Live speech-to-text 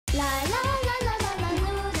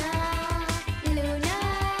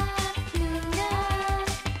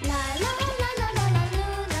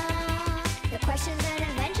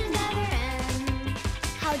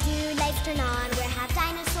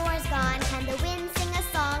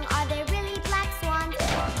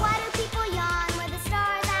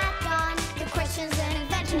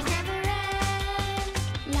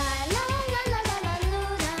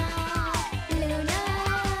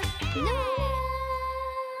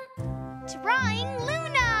drawing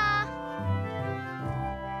Luna.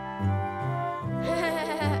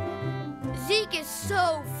 Zeke is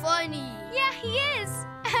so funny. Yeah, he is.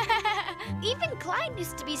 Even Clyde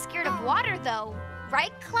used to be scared of water, though.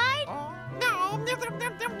 Right, Clyde?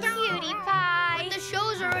 Cutie pie. But the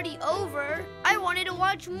show's already over. I wanted to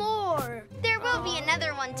watch more. There will be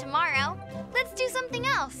another one tomorrow. Let's do something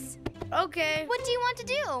else. Okay. What do you want to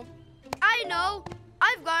do? I know.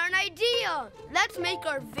 I've got an idea. Let's make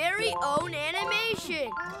our very own animation.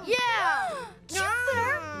 Yeah.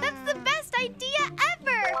 Jupiter, that's the best idea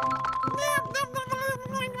ever. Then,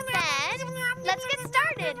 let's get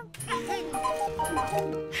started.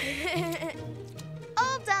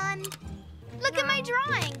 All done. Look at my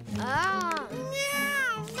drawing. Ah.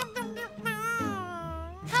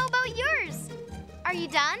 How about yours? Are you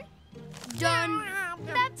done? Done.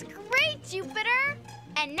 That's great, Jupiter.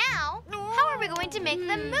 And now, how are we going to make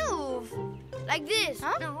them move? Like this.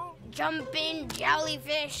 Huh? Jumping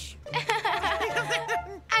jellyfish.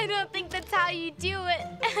 I don't think that's how you do it.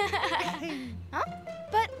 Huh?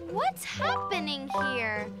 But what's happening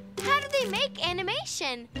here? How do they make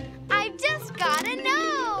animation? I've just gotta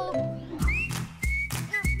know.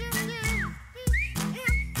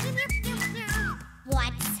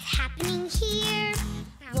 What's happening here?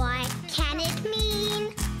 What can it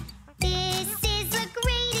mean? This is the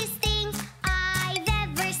greatest thing I've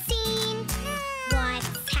ever seen.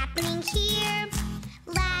 What's happening here?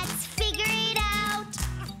 Let's figure it out.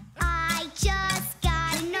 I just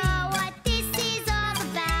gotta know what this is all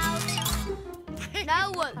about.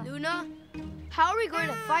 Now what, Luna? How are we going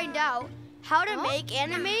to find out how to make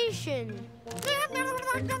animation?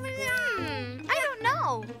 I don't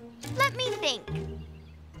know. Let me think.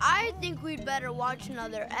 I think we'd better watch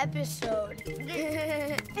another episode.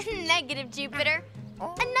 Negative, Jupiter.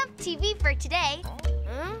 Enough TV for today.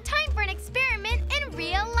 Time for an experiment in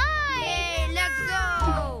real life. Hey, let's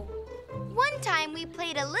go. One time we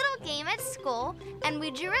played a little game at school and we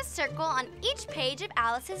drew a circle on each page of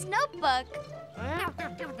Alice's notebook.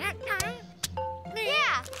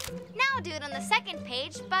 Yeah. Now do it on the second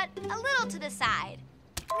page, but a little to the side.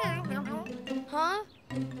 Huh?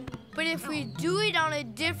 But if we do it on a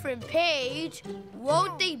different page,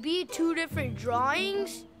 won't they be two different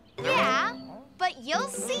drawings? Yeah, but you'll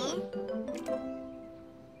see.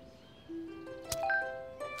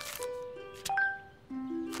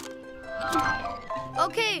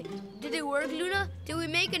 Okay, did it work, Luna? Did we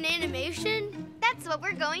make an animation? That's what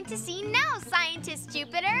we're going to see now, Scientist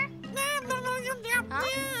Jupiter. Huh?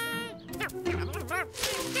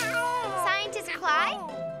 Scientist Clyde?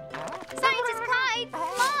 Scientist Clyde, come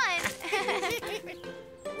on!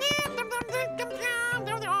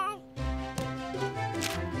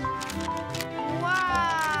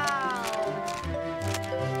 Wow!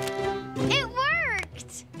 It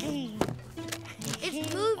worked!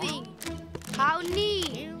 It's moving. How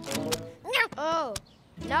neat. Oh,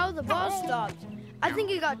 now the ball stopped. I think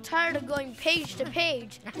he got tired of going page to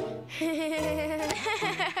page.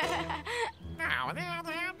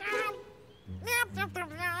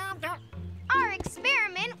 Our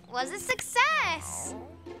experiment was a success.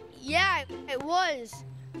 Yeah, it was.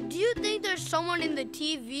 Do you think there's someone in the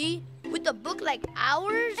TV with a book like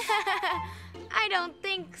ours? I don't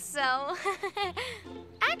think so.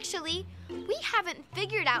 Actually, we haven't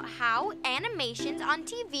figured out how animations on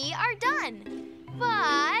TV are done.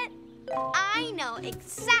 But I know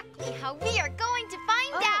exactly how we are going to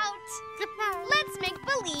find out. Let's make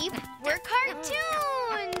believe we're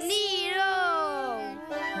cartoons. Neato!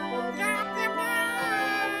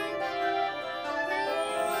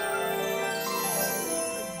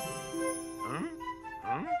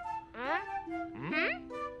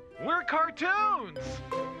 We're cartoons!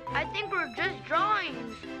 I think we're just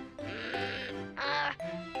drawings.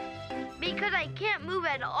 Because I can't move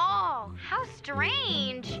at all. How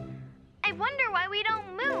strange. I wonder why we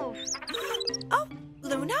don't move. Oh,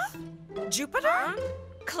 Luna? Jupiter?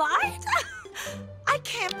 Clyde? I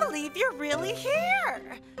can't believe you're really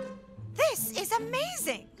here. This is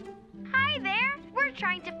amazing. Hi there. We're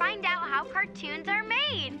trying to find out how cartoons are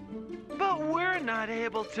made. But we're not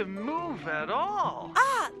able to move at all.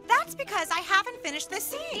 That's because I haven't finished the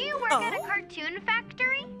scene. Do you work at a cartoon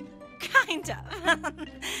factory? Kind of.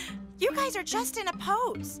 You guys are just in a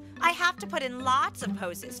pose. I have to put in lots of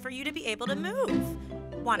poses for you to be able to move.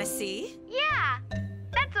 Want to see? Yeah,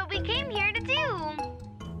 that's what we came here to do.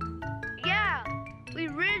 Yeah, we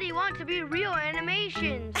really want to be real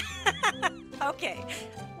animations. Okay,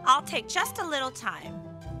 I'll take just a little time.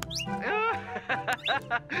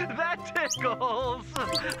 That tickles.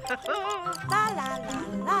 La la la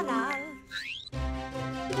la la.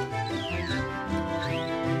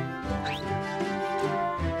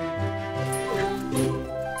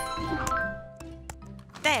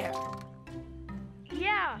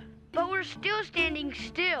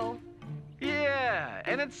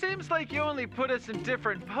 And it seems like you only put us in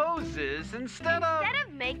different poses instead of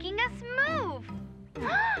making us move.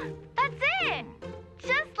 That's it!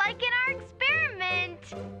 Just like in our experiment.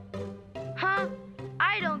 Huh?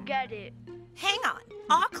 I don't get it. Hang on.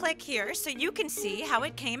 I'll click here so you can see how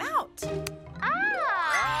it came out.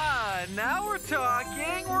 now we're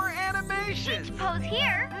talking. We're animation. Each pose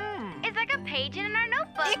here is like a page in our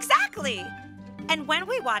notebook. Exactly. And when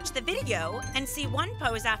we watch the video and see one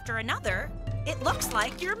pose after another, it looks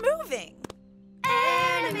like you're moving.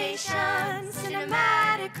 Animation,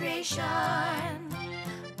 cinematic creation.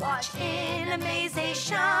 Watch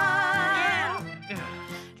animation.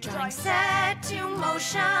 Drawing set to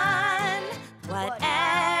motion. What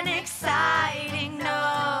an exciting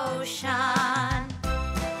notion.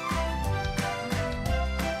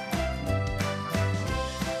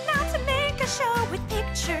 Now to make a show with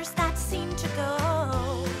pictures that seem to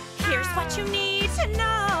go, here's what you need to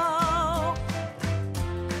know.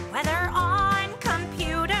 Whether on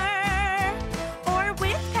computer or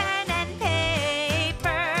with pen and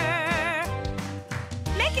paper,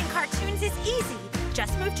 making cartoons is easy.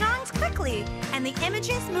 Just move drawings quickly, and the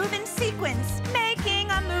images move in sequence, making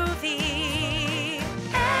a movie.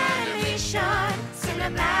 Animation,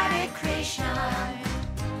 cinematic creation.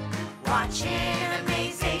 Watch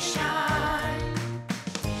animation.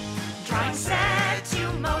 Drawing set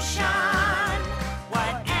to motion.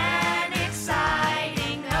 What an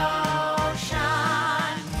exciting notion.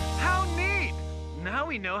 How neat! Now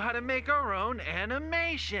we know how to make our own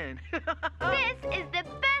animation. This is the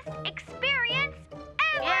best experience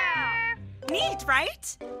ever! Yeah. Neat,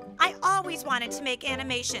 right? I always wanted to make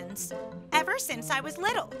animations, ever since I was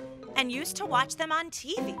little, and used to watch them on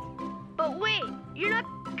TV. But wait, you're not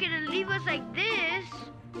gonna leave us like this,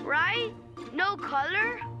 right? No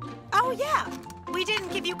color? Oh yeah, we didn't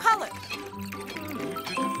give you color.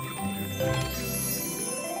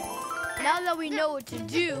 Now that we know what to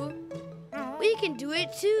do, we can do it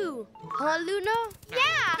too. Huh, Luna?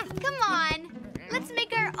 Yeah, come on. Let's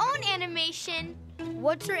make our own animation.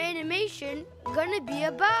 What's our animation gonna be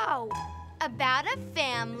about? About a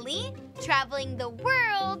family traveling the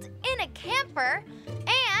world in a camper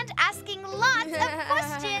and asking lots of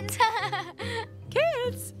questions.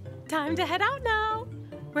 Kids, time to head out now.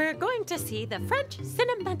 We're going to see the French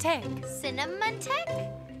Cinematheque.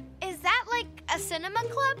 Cinematheque? Is that like a cinema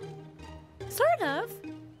club? Sort of.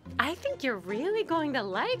 I think you're really going to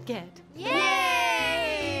like it.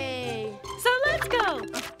 Yay! So let's go.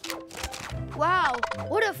 Wow,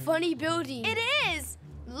 what a funny building. It is.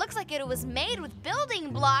 Looks like it was made with building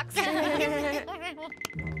blocks.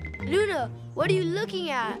 Luna, what are you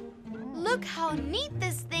looking at? Look how neat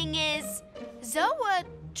this thing is.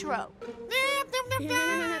 Zoetrope.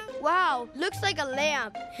 Wow, looks like a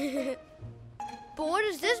lamp. But what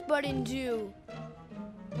does this button do?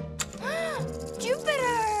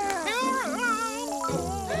 Jupiter!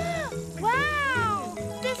 Wow!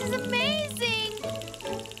 This is amazing!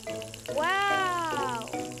 Wow,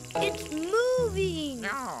 it's moving.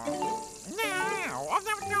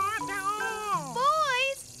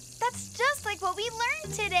 Boys, that's just like what we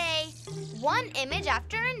learned today. One image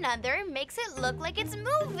after another makes it look like it's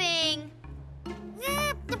moving.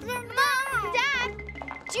 Mom, Dad,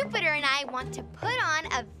 Jupiter and I want to put on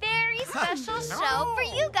a very special show for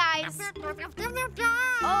you guys.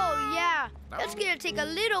 Oh yeah, that's gonna take a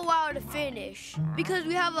little while to finish because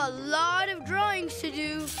we have a lot of drawings to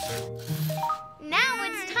do. Now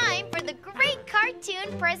it's time for the great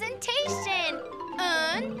cartoon presentation.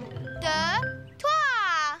 Un, deux,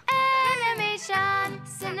 trois. Animation,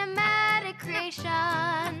 cinematic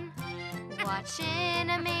creation. Watch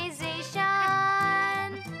animation.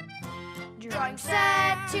 Drawing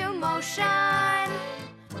set to motion.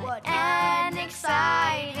 What an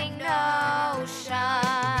exciting notion.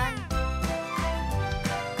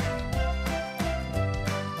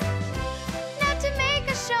 Now to make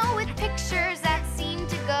a show with pictures that seem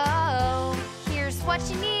to go, here's what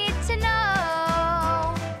you need to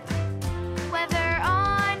know. Whether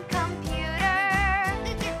on computer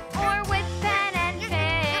or with pen and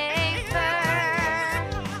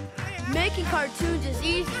paper, Making cartoons is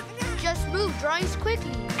easy. Just move drawings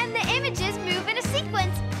quickly. and the images move in a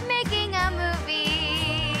sequence, making a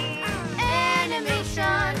movie.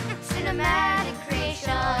 Animation, cinematic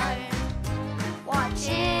creation. Watch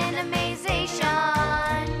animation.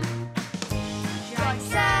 Drawing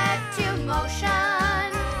set to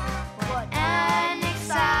motion. What an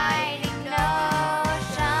exciting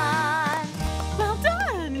notion. Well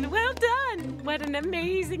done. Well done. What an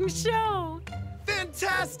amazing show.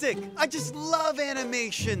 Fantastic! I just love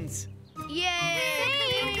animations. Yay!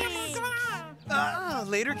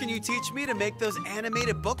 Later, can you teach me to make those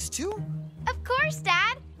animated books too? Of course,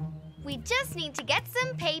 Dad. We just need to get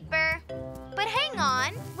some paper. But hang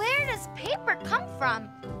on, where does paper come from?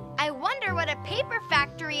 I wonder what a paper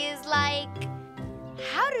factory is like.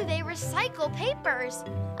 How do they recycle papers?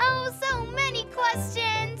 Oh, so many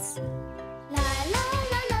questions. La la